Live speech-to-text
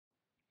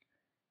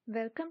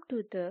Welcome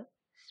to the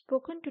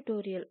spoken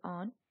tutorial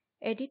on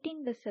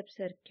editing the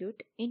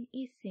subcircuit in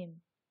eSIM.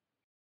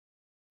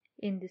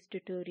 In this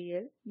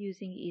tutorial,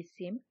 using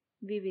eSIM,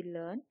 we will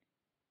learn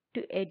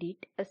to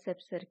edit a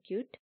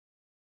subcircuit,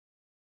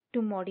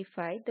 to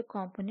modify the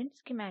component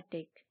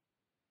schematic.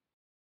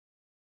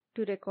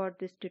 To record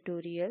this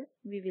tutorial,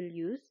 we will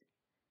use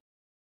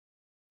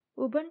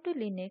Ubuntu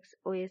Linux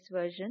OS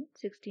version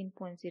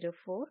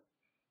 16.04,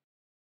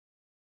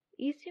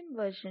 eSIM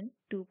version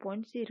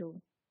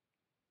 2.0.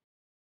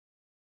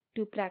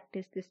 To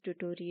practice this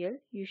tutorial,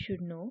 you should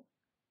know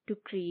to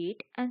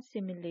create and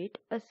simulate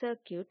a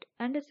circuit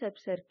and a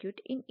subcircuit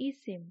in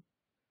eSIM.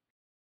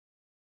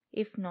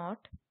 If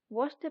not,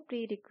 watch the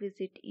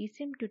prerequisite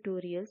eSIM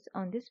tutorials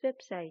on this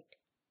website.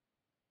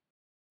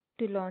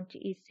 To launch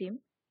eSIM,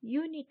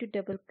 you need to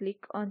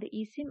double-click on the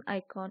eSIM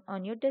icon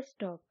on your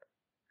desktop.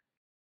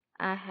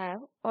 I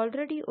have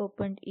already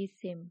opened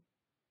eSIM.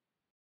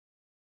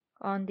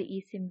 On the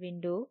eSIM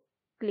window,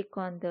 click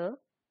on the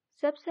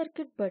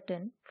Subcircuit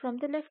button from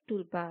the left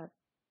toolbar.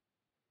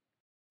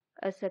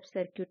 A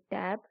subcircuit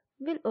tab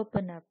will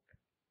open up.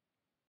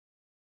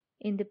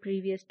 In the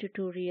previous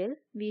tutorial,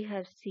 we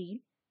have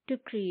seen to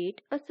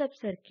create a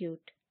subcircuit.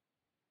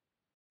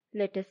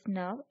 Let us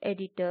now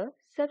edit a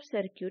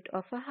subcircuit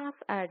of a half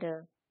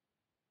adder.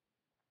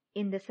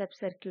 In the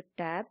Subcircuit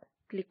tab,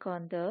 click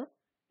on the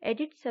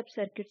Edit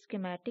Subcircuit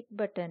Schematic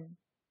button.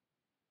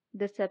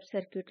 The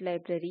subcircuit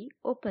library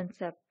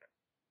opens up.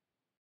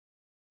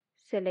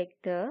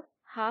 Select the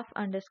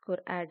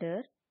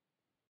half_adder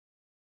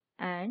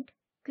and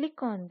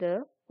click on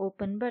the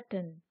Open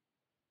button.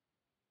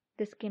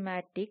 The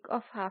schematic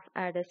of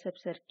half-adder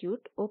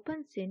subcircuit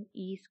opens in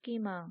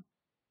eSchema.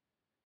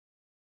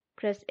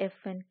 Press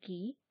F1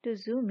 key to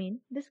zoom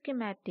in the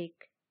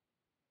schematic.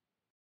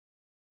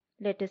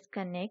 Let us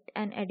connect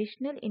an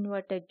additional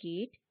inverter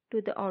gate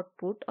to the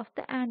output of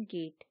the AND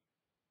gate.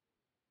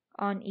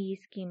 On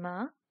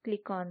eSchema,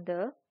 click on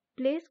the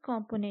Place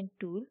Component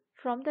tool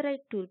from the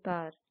right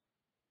toolbar.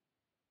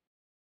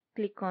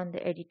 Click on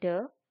the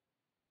editor.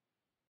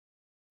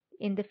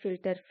 In the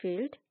filter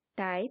field,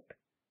 type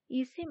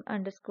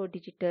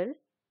eSIM_digital,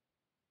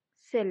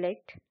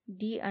 select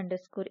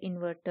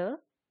D_inverter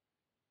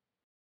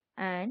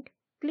and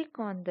click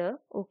on the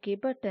OK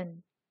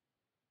button.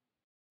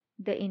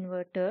 The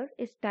inverter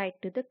is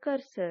tied to the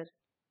cursor.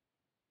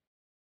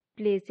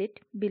 Place it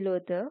below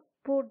the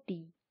port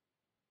D.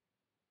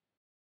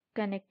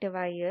 Connect a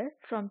wire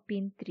from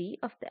pin 3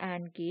 of the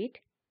AND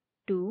gate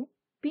to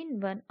pin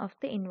 1 of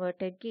the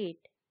inverter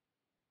gate.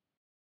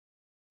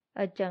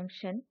 A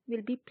junction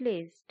will be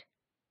placed.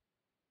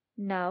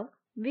 Now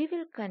we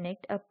will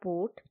connect a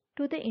port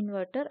to the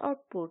inverter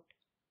output.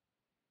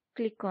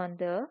 Click on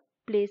the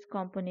Place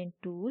Component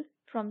tool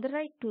from the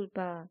right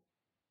toolbar.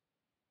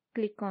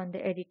 Click on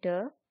the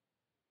editor.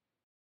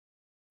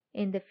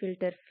 In the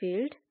filter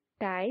field,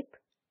 type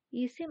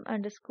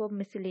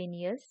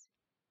eSIM_miscellaneous.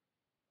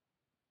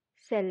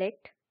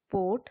 Select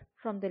Port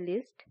from the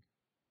list.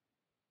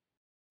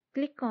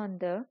 Click on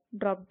the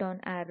drop-down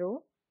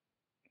arrow.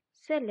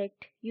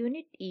 Select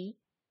Unit E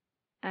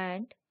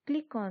and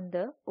click on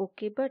the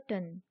OK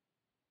button.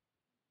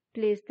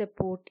 Place the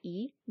port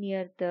E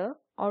near the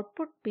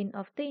output pin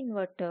of the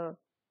inverter.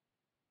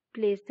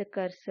 Place the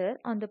cursor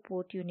on the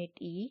port unit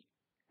E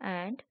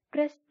and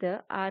press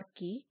the R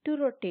key to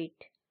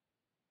rotate.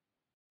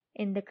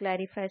 In the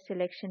Clarify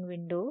selection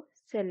window,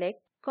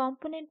 select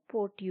Component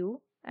Port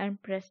U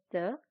and press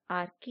the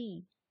R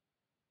key.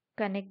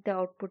 Connect the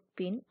output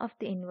pin of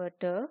the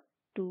inverter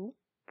to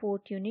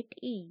port unit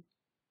E.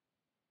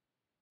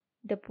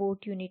 The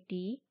port unit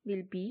E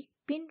will be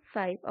pin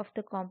 5 of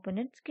the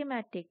component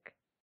schematic.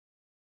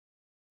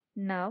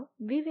 Now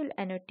we will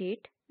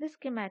annotate the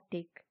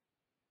schematic.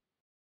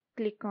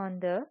 Click on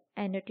the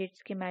Annotate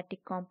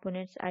Schematic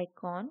Components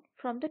icon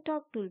from the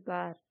top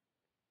toolbar.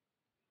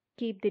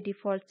 Keep the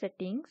default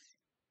settings.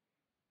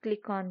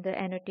 Click on the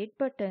Annotate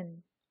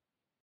button.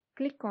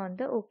 Click on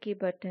the OK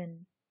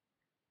button.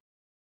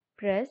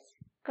 Press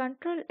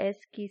Ctrl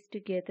S keys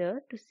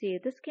together to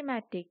save the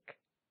schematic.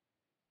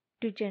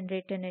 To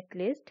generate a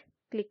netlist,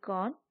 click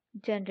on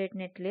Generate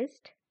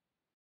Netlist.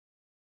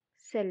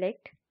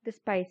 Select the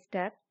Spice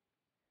tab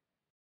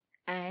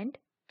and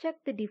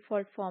check the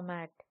default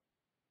format.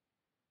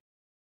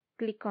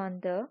 Click on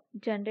the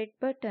Generate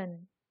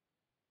button.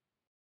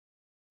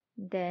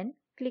 Then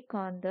click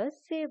on the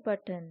Save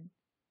button.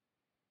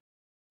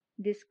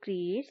 This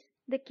creates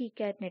the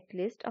KiCad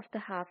netlist of the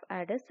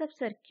half-adder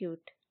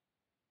subcircuit.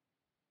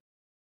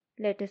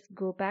 Let us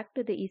go back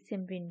to the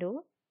eSIM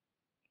window.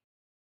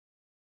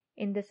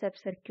 In the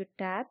Subcircuit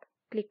tab,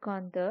 click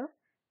on the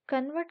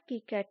Convert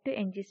KiCad to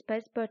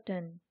Ngspice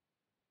button.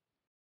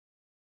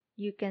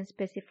 You can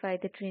specify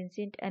the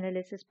transient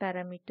analysis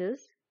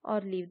parameters or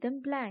leave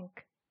them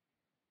blank.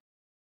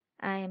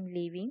 I am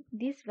leaving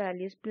these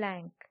values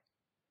blank.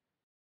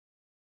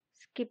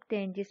 Skip the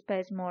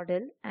Ngspice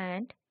model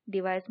and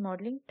device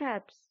modeling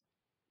tabs.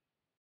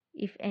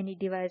 If any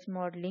device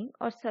modeling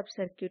or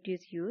subcircuit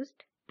is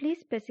used,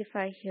 please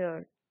specify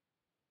here.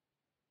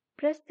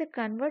 Press the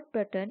Convert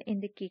button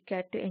in the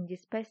KiCad to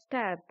Ngspice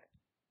tab.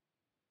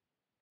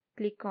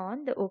 Click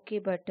on the OK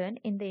button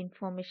in the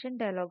Information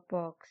dialog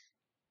box.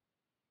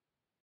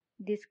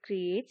 This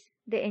creates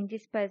the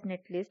Ngspice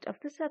netlist of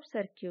the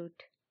subcircuit.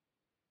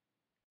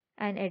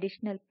 An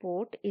additional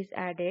port is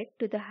added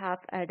to the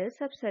half-adder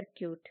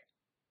subcircuit.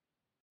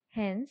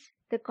 Hence,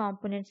 the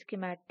component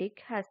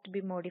schematic has to be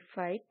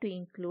modified to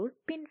include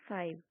pin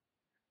 5.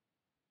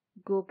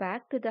 Go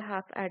back to the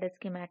half-adder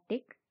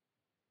schematic.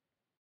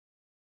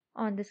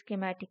 On the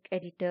schematic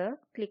editor,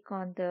 click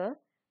on the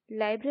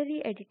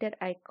Library Editor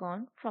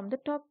icon from the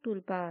top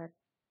toolbar.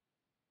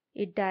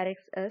 It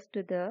directs us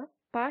to the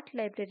Part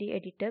Library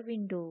Editor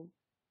window.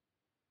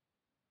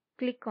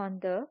 Click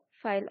on the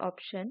File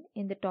option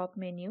in the top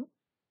menu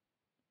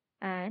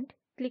and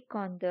click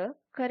on the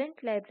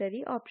Current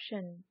Library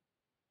option.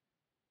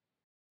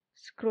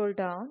 Scroll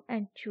down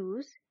and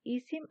choose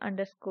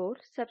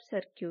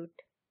esim_subcircuit.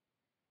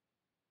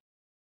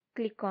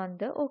 Click on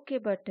the OK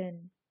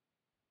button.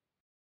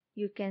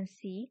 You can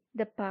see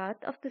the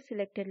path of the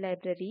selected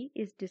library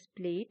is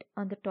displayed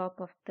on the top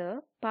of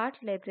the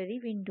Part Library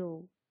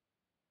window.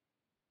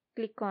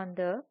 Click on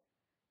the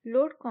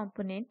Load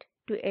component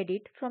to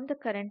edit from the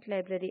Current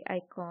Library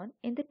icon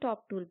in the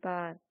top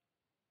toolbar.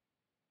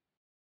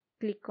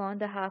 Click on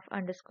the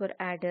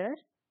half_adder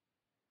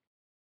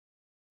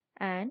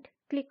and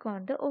click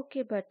on the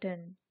OK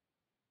button.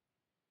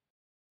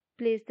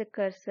 Place the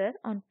cursor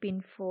on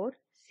pin 4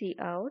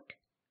 Cout.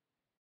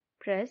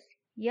 Press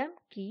M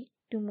key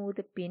to move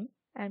the pin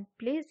and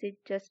place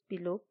it just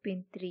below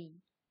pin 3.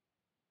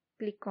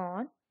 Click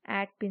on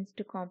Add Pins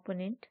to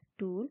Component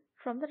tool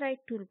from the right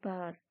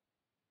toolbar.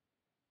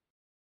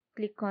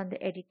 Click on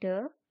the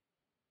editor.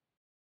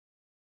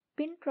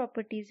 Pin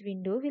Properties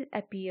window will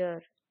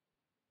appear.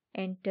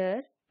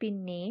 Enter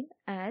pin name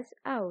as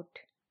Out.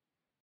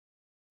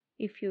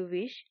 If you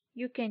wish,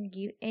 you can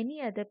give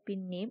any other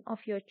pin name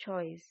of your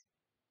choice.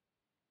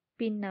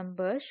 Pin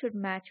number should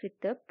match with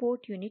the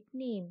port unit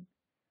name.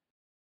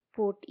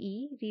 Port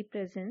E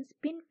represents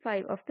pin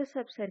 5 of the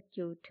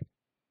subcircuit.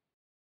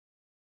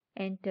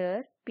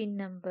 Enter pin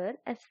number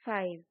as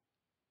 5.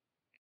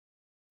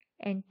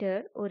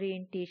 Enter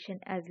orientation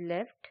as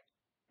left,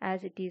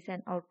 as it is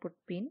an output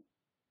pin.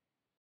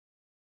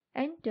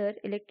 Enter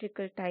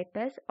electrical type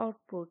as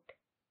output.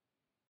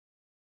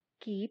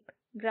 Keep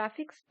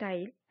graphic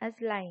style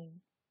as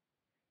line.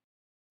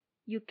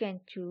 You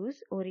can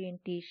choose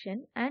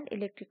orientation and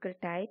electrical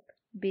type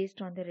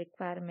based on the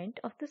requirement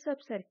of the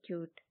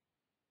subcircuit.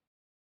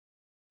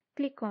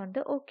 Click on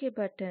the OK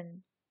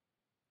button.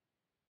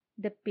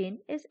 The pin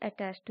is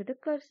attached to the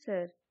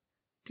cursor.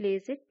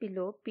 Place it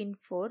below pin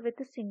 4 with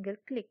a single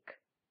click.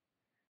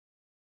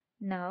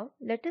 Now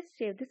let us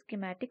save the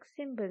schematic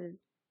symbol.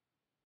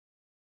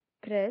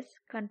 Press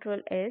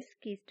Ctrl S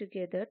keys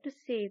together to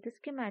save the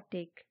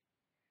schematic.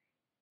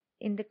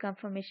 In the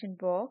confirmation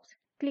box,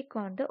 click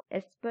on the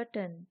S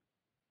button.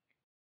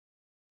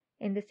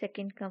 In the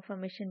second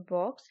confirmation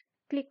box,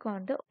 click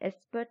on the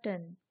S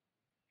button.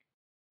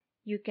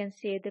 You can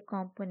save the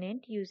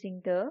component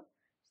using the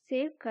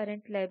Save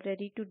Current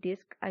Library to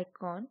Disk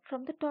icon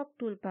from the top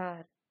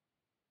toolbar.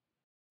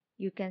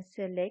 You can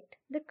select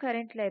the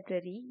current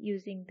library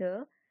using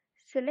the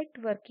Select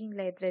Working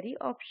Library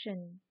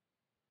option.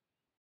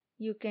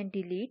 You can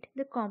delete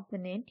the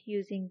component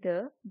using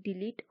the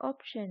Delete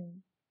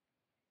option.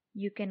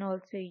 You can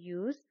also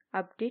use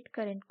Update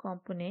Current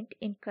Component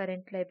in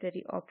Current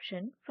Library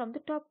option from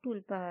the top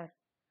toolbar.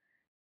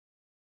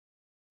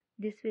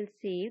 This will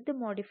save the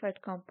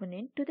modified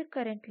component to the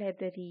current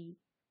library.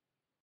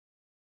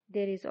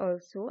 There is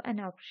also an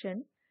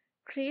option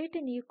Create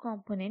a new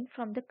component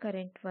from the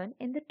current one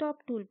in the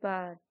top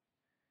toolbar.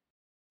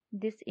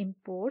 This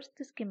imports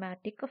the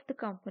schematic of the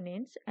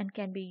components and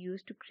can be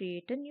used to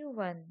create a new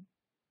one.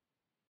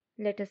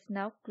 Let us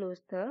now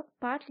close the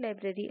Part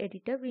Library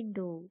Editor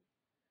window.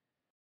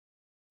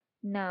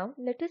 Now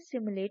let us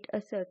simulate a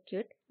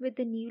circuit with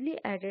the newly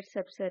added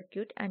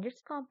subcircuit and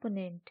its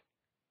component.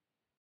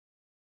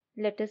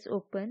 Let us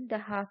open the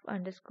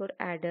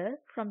half_adder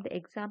from the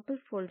example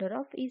folder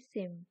of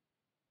eSIM.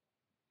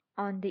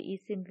 On the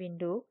eSIM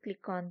window,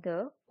 click on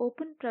the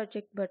Open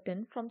Project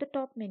button from the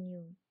top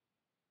menu.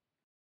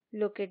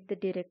 Locate the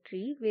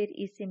directory where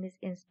eSIM is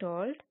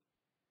installed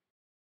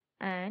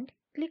and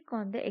click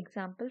on the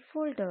example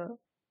folder.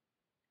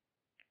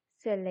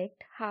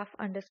 Select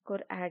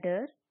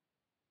half_adder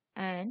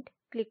and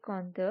click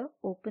on the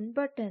Open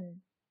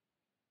button.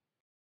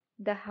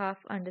 The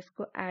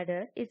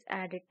half_adder is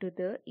added to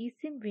the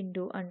eSIM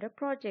window under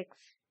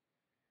Projects.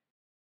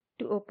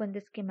 To open the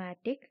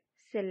schematic,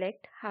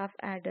 select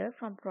half-adder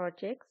from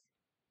Projects.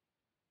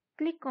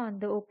 Click on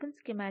the Open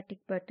Schematic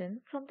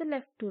button from the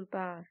left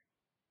toolbar.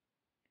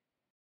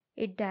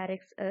 It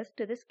directs us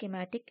to the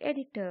schematic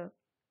editor.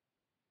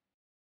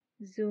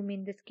 Zoom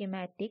in the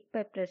schematic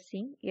by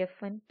pressing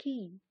F1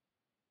 key.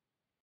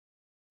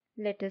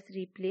 Let us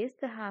replace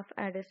the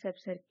half-adder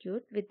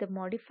subcircuit with the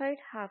modified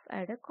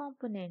half-adder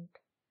component.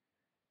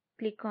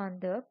 Click on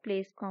the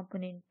Place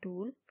Component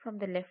tool from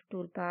the left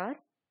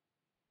toolbar.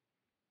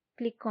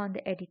 Click on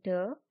the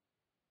editor.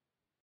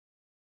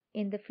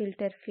 In the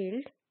filter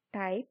field,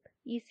 type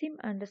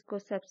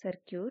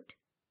esim_subcircuit.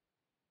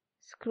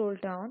 Scroll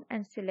down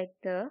and select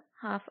the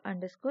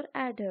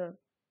half_adder.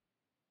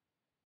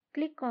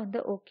 Click on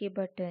the OK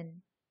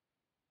button.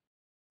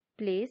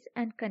 Place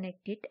and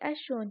connect it as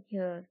shown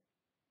here.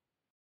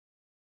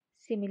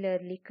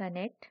 Similarly,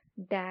 connect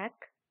DAC,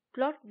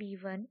 plot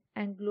V1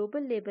 and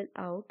global label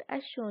out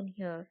as shown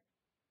here.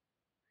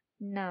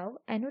 Now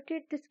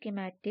annotate the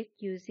schematic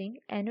using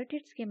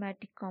Annotate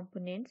Schematic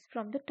Components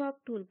from the top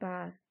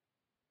toolbar.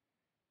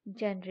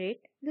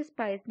 Generate the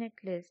Spice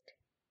netlist.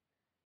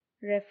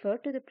 Refer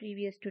to the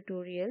previous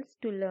tutorials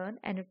to learn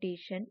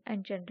annotation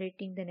and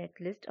generating the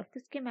netlist of the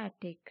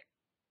schematic.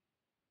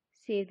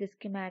 Save the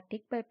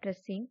schematic by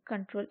pressing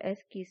Ctrl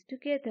S keys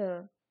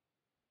together.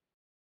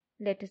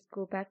 Let us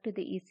go back to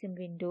the eSIM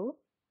window.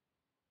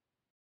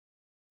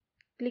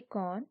 Click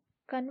on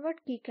Convert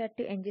KiCad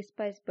to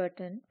Ngspice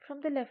button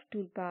from the left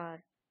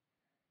toolbar.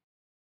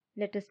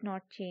 Let us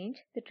not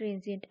change the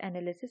transient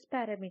analysis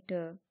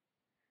parameter.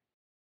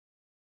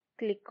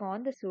 Click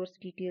on the Source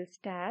Details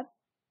tab.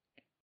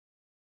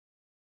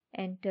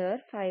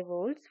 Enter 5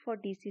 volts for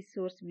DC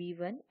source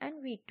V1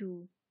 and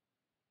V2.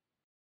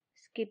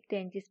 Skip the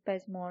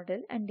Ngspice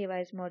model and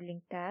device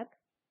modeling tab.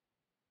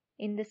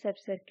 In the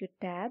Subcircuit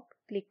tab,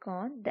 click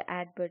on the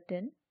Add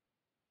button.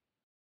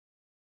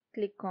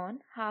 Click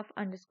on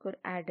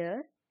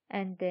half_adder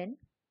and then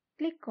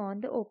click on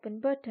the Open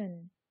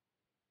button.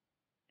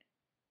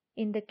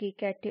 In the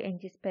KiCad to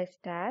Ngspice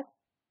tab,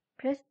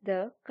 press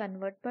the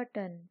Convert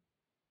button.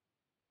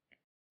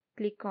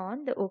 Click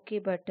on the OK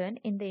button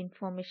in the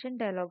Information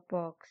dialog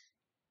box.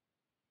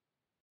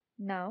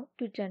 Now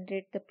to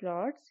generate the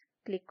plots,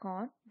 click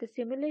on the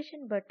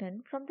Simulation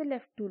button from the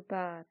left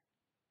toolbar.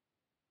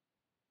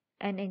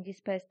 An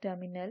Ngspice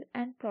terminal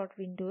and plot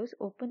windows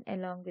open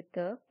along with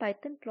the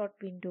Python plot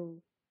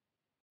window.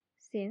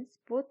 Since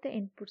both the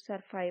inputs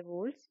are 5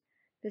 volts,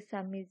 the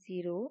sum is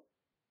 0,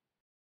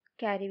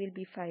 carry will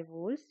be 5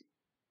 volts,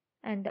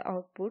 and the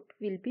output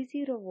will be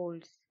 0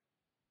 volts.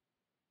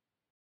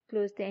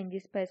 Close the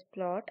Ngspice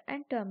plot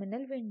and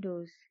terminal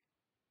windows.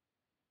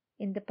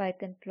 In the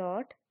Python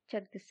plot,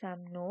 check the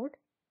sum node,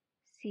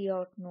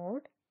 cout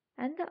node,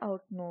 and the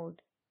out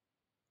node.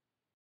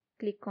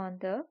 Click on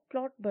the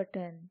plot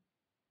button.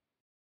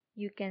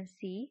 You can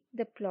see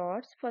the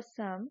plots for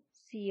sum,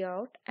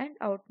 cout, and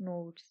out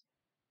nodes.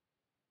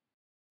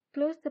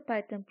 Close the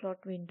Python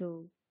plot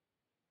window.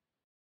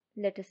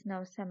 Let us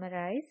now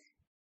summarize.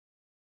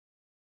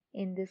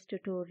 In this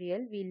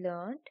tutorial, we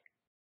learned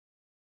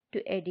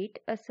to edit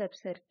a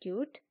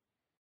subcircuit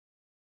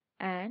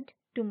and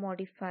to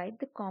modify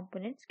the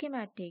component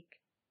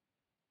schematic.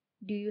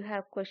 Do you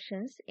have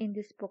questions in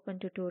this spoken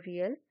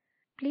tutorial?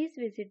 Please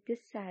visit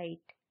this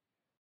site.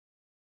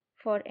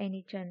 For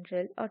any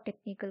general or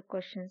technical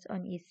questions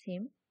on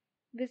eSIM,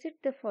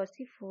 visit the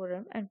FOSSEE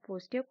forum and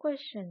post your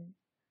question.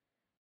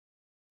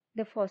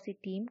 The FOSSEE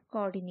team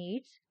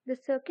coordinates the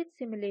circuit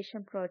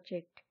simulation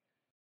project.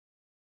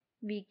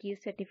 We give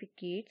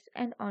certificates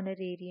and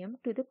honorarium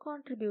to the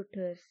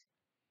contributors.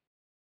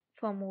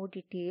 For more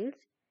details,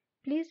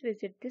 please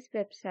visit this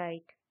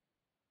website.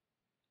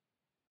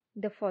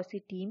 The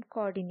FOSSEE team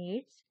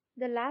coordinates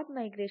the lab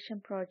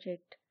migration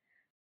project.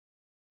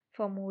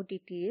 For more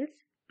details,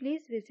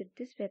 please visit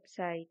this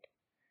website.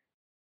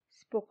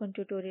 Spoken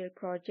Tutorial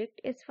project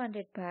is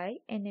funded by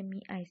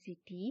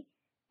NMEICT,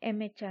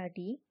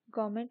 MHRD,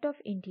 Government of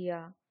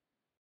India.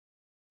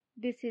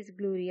 This is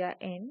Gloria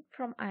N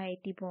from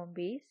IIT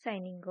Bombay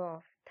signing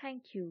off.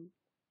 Thank you.